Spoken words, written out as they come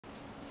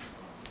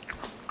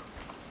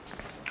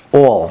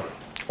all,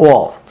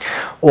 all.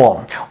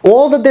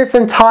 All the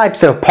different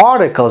types of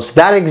particles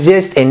that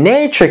exist in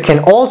nature can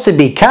also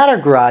be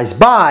categorized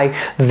by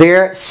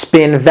their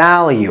spin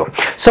value.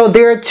 So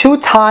there are two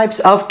types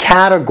of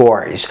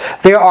categories.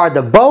 There are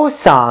the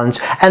bosons,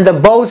 and the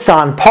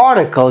boson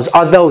particles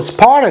are those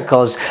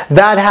particles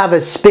that have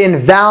a spin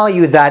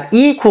value that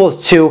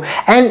equals to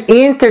an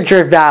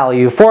integer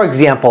value. For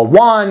example,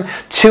 1,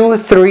 2,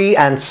 3,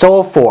 and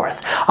so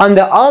forth. On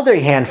the other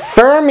hand,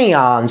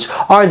 fermions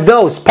are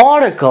those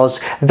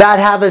particles that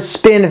have a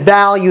spin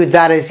value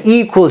that is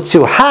equal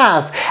to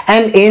half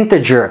an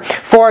integer.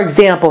 For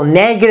example,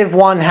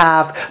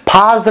 -1/2,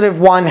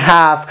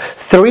 +1/2,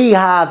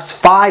 3/2,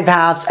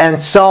 5/2, and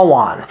so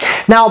on.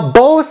 Now,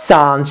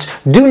 bosons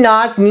do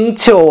not need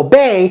to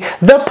obey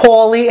the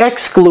Pauli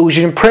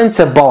exclusion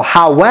principle.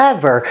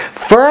 However,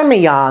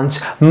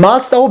 fermions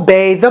must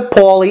obey the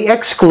Pauli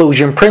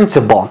exclusion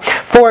principle.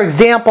 For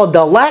example, the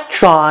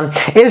electron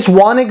is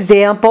one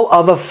example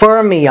of a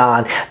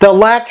fermion. The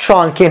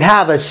electron can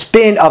have a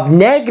spin of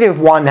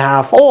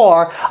 -1/2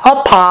 or a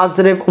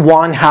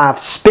 +1/2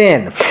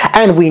 spin.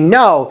 And we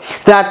know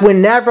that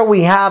whenever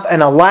we have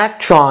an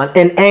electron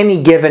in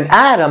any given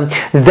atom,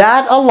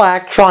 that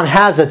electron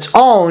has its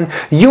own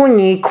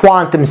unique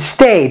quantum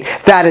state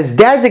that is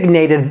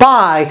designated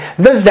by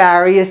the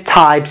various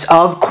types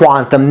of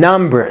quantum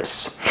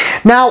numbers.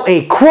 Now,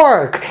 a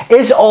quark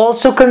is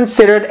also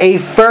considered a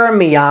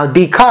fermion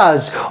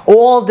because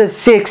all the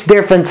 6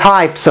 different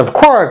types of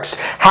quarks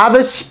have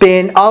a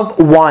spin of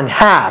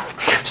 1/2.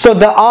 So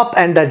the up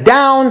and the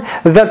down,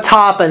 the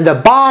top and the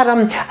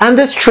bottom, and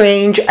the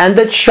strange and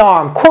the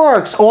charm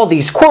quarks, all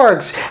these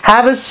quarks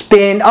have a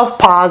spin of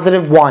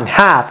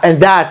 +1/2. And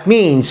that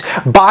means,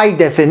 by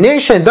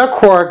definition, the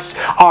quarks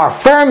are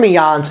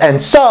fermions,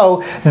 and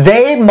so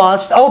they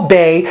must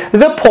obey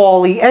the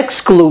Pauli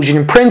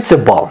exclusion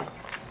principle.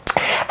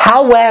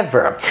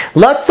 However,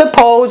 let's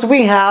suppose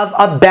we have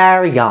a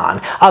baryon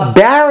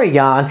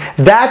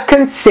that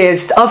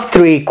consists of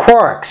 3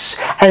 quarks,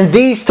 and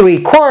these 3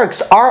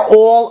 quarks are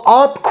all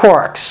up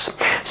quarks.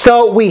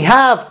 So we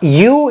have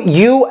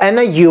U, and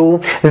a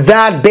U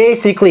that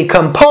basically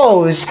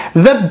compose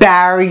the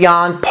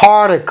baryon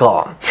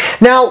particle.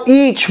 Now,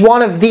 each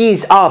one of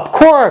these up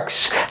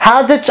quarks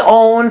has its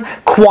own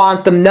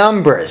quantum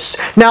numbers.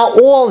 Now,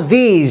 all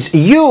these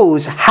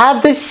U's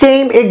have the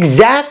same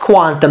exact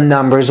quantum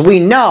numbers. We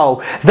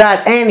know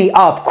that any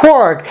up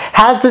quark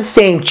has the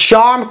same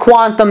charm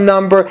quantum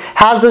number,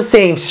 has the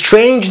same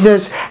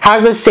strangeness,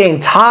 has the same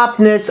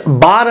topness,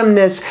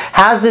 bottomness,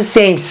 has the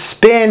same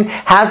spin,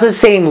 has the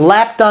same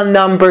lepton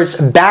numbers,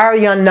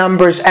 baryon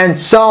numbers, and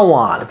so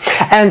on.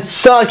 And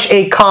such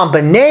a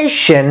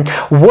combination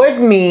would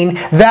mean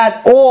that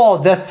all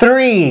the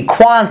 3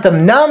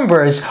 quantum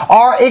numbers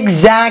are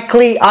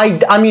exactly,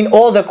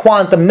 all the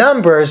quantum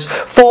numbers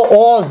for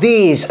all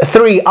these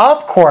 3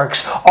 up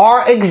quarks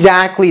are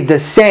exactly the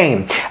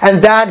same.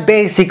 And that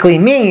basically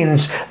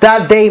means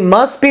that they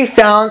must be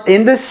found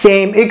in the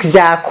same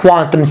exact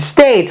quantum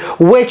state,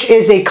 which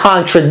is a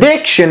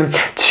contradiction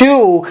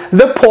to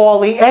the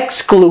Pauli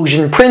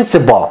exclusion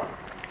principle.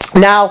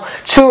 Now,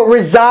 to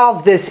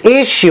resolve this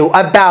issue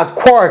about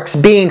quarks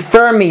being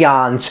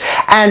fermions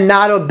and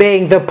not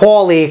obeying the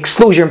Pauli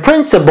exclusion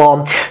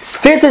principle,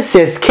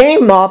 physicists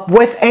came up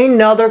with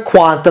another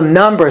quantum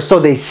number. So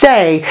they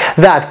say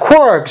that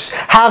quarks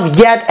have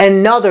yet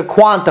another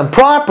quantum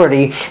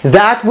property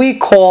that we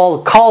call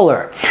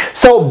color.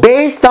 So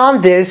based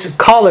on this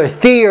color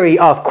theory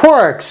of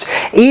quarks,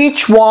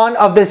 each one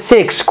of the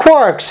 6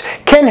 quarks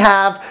can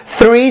have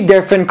 3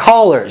 different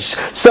colors.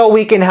 So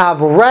we can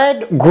have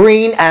red,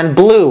 green, and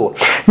blue.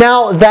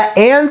 Now, the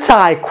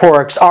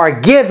anti-quarks are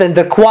given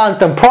the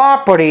quantum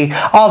property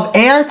of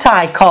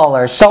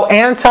anti-color. So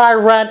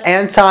anti-red,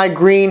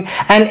 anti-green,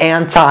 and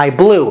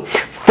anti-blue.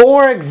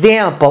 For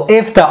example,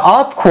 if the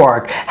up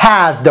quark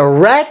has the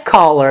red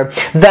color,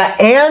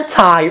 the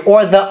anti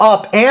or the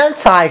up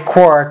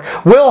anti-quark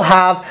will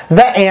have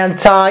the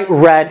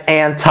anti-red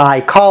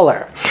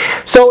anti-color.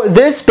 So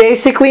this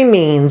basically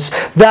means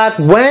that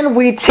when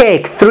we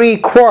take 3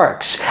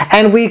 quarks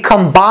and we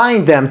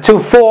combine them to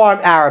form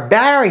our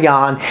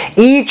baryon,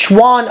 each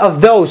one of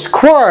those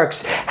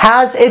quarks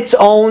has its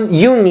own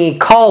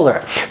unique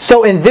color.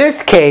 So in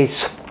this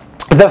case,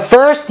 the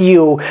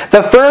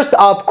first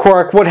up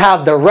quark would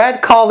have the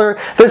red color,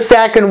 the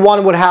second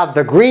one would have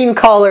the green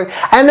color,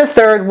 and the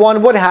third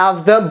one would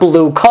have the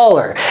blue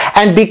color.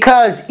 And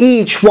because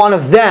each one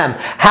of them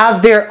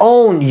have their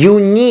own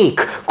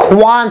unique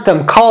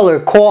quantum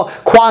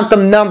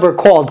number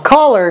called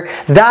color,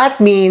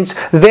 that means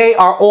they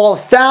are all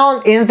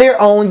found in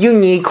their own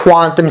unique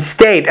quantum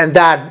state. And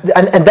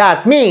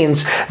that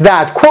means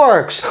that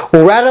quarks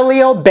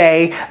readily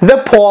obey the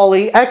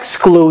Pauli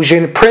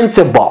exclusion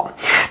principle.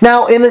 Now,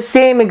 Now, in the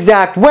same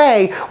exact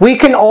way, we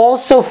can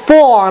also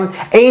form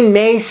a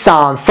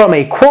meson from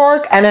a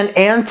quark and an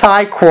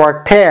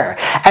anti-quark pair.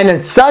 And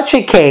in such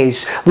a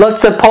case,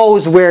 let's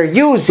suppose we're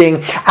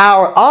using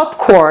our up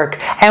quark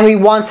and we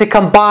want to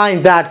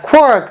combine that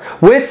quark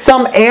with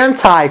some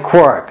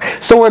anti-quark.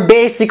 So we're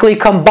basically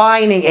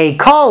combining a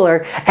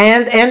color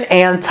and an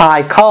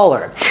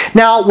anti-color.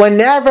 Now,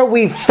 whenever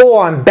we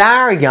form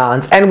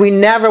baryons and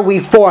whenever we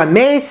form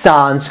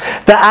mesons,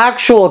 the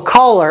actual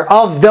color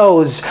of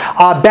those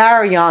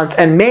baryons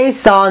and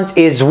mesons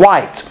is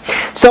white.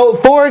 So,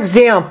 for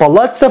example,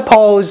 let's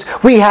suppose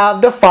we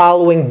have the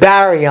following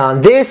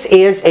baryon. This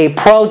is a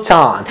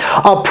proton.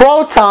 A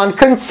proton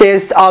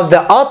consists of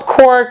the up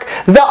quark,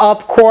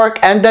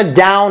 and the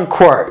down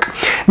quark.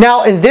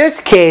 Now, in this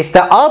case,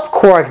 the up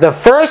quark, the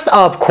first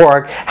up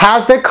quark,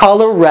 has the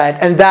color red,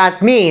 and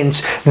that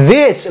means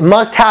this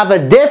must have a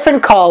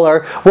different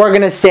color. We're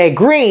going to say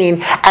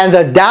green, and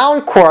the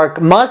down quark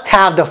must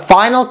have the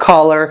final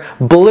color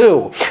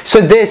blue.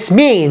 So this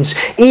means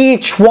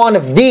each one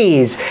of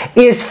these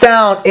is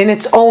found in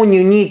its own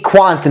unique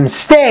quantum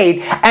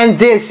state, and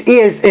this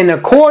is in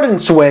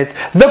accordance with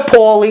the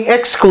Pauli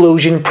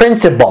exclusion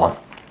principle.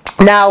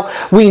 Now,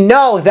 we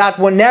know that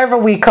whenever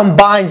we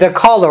combine the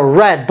color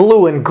red,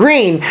 blue, and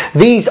green,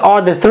 these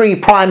are the three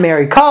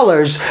primary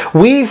colors,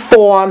 we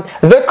form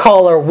the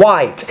color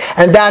white.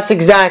 And that's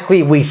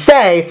exactly we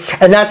say,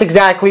 and that's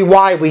exactly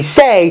why we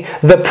say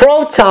the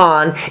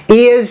proton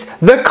is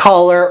the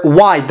color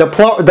white.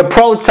 The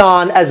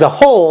proton as a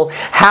whole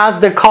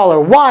has the color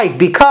white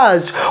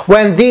because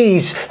when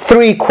these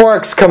three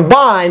quarks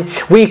combine,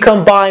 we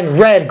combine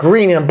red,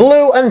 green, and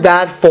blue, and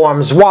that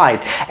forms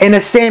white. In the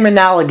same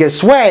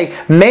analogous way,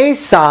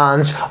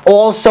 mesons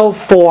also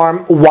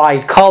form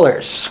white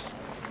colors.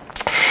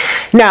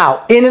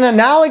 Now, in an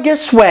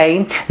analogous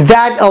way,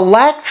 that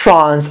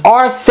electrons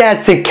are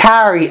said to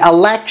carry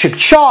electric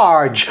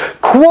charge,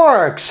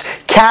 quarks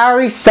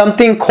carry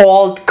something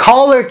called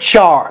color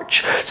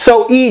charge.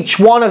 So each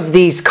one of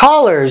these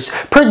colors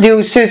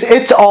produces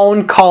its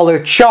own color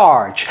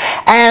charge.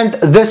 And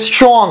the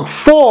strong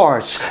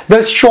force,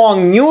 the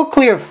strong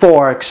nuclear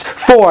force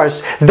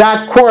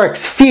that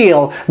quarks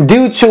feel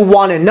due to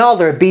one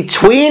another,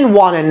 between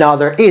one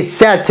another, is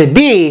said to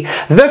be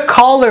the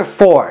color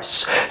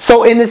force.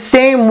 So in the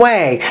same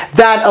way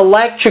that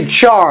electric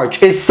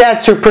charge is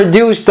said to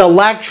produce the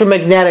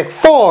electromagnetic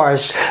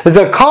force,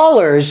 the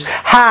colors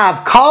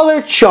have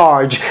color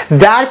charge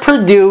that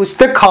produce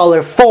the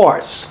color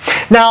force.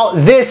 Now,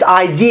 this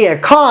idea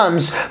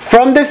comes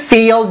from the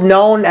field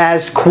known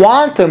as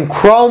quantum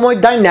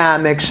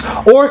chromodynamics,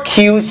 or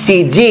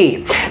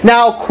QCD.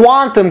 Now,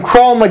 quantum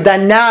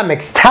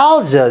chromodynamics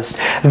tells us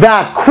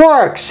that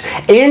quarks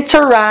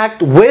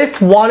interact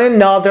with one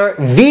another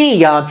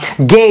via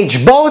gauge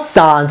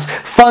bosons,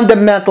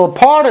 fundamental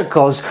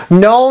particles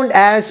known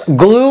as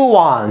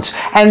gluons.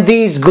 And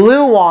these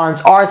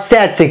gluons are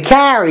said to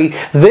carry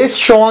this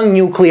strong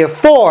nuclear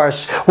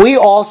force we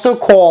also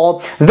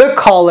call the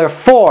color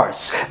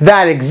force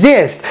that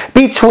exists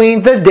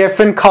between the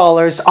different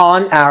colors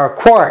on our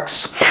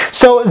quarks.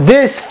 So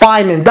this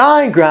Feynman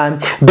diagram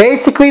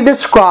basically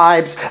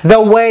describes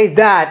the way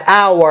that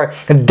our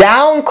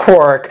down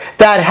quark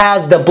that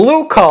has the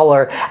blue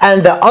color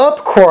and the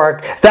up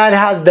quark that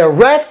has the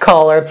red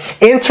color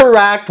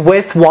interact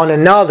with one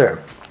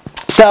another.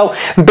 So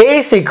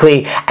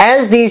basically,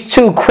 as these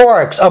two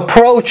quarks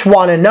approach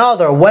one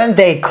another, when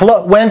they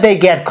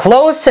get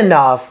close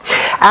enough,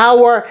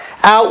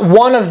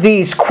 one of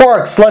these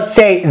quarks, let's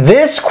say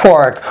this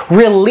quark,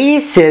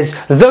 releases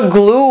the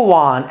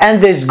gluon,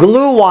 and this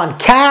gluon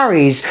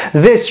carries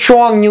this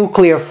strong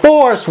nuclear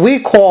force we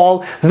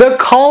call the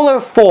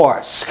color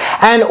force.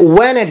 And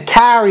when it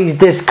carries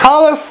this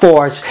color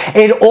force,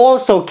 it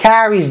also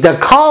carries the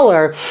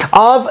color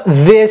of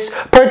this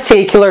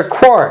particular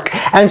quark.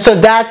 And so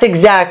that's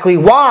exactly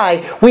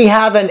why we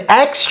have an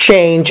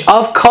exchange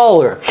of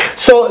color.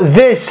 So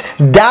this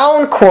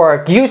down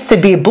quark used to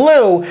be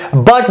blue,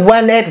 but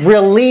when it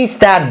released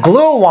that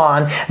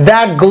gluon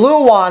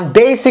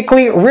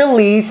basically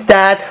released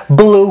that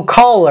blue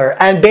color,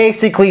 and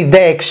basically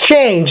they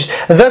exchanged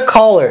the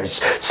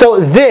colors. So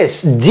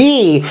this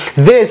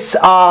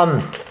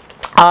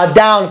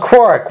down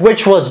quark,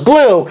 which was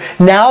blue,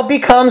 now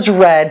becomes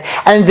red,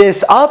 and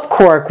this up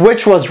quark,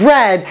 which was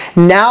red,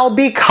 now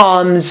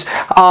becomes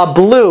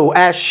blue,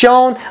 as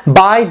shown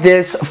by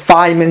this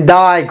Feynman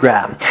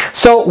diagram.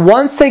 So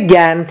once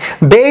again,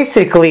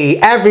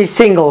 basically every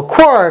single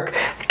quark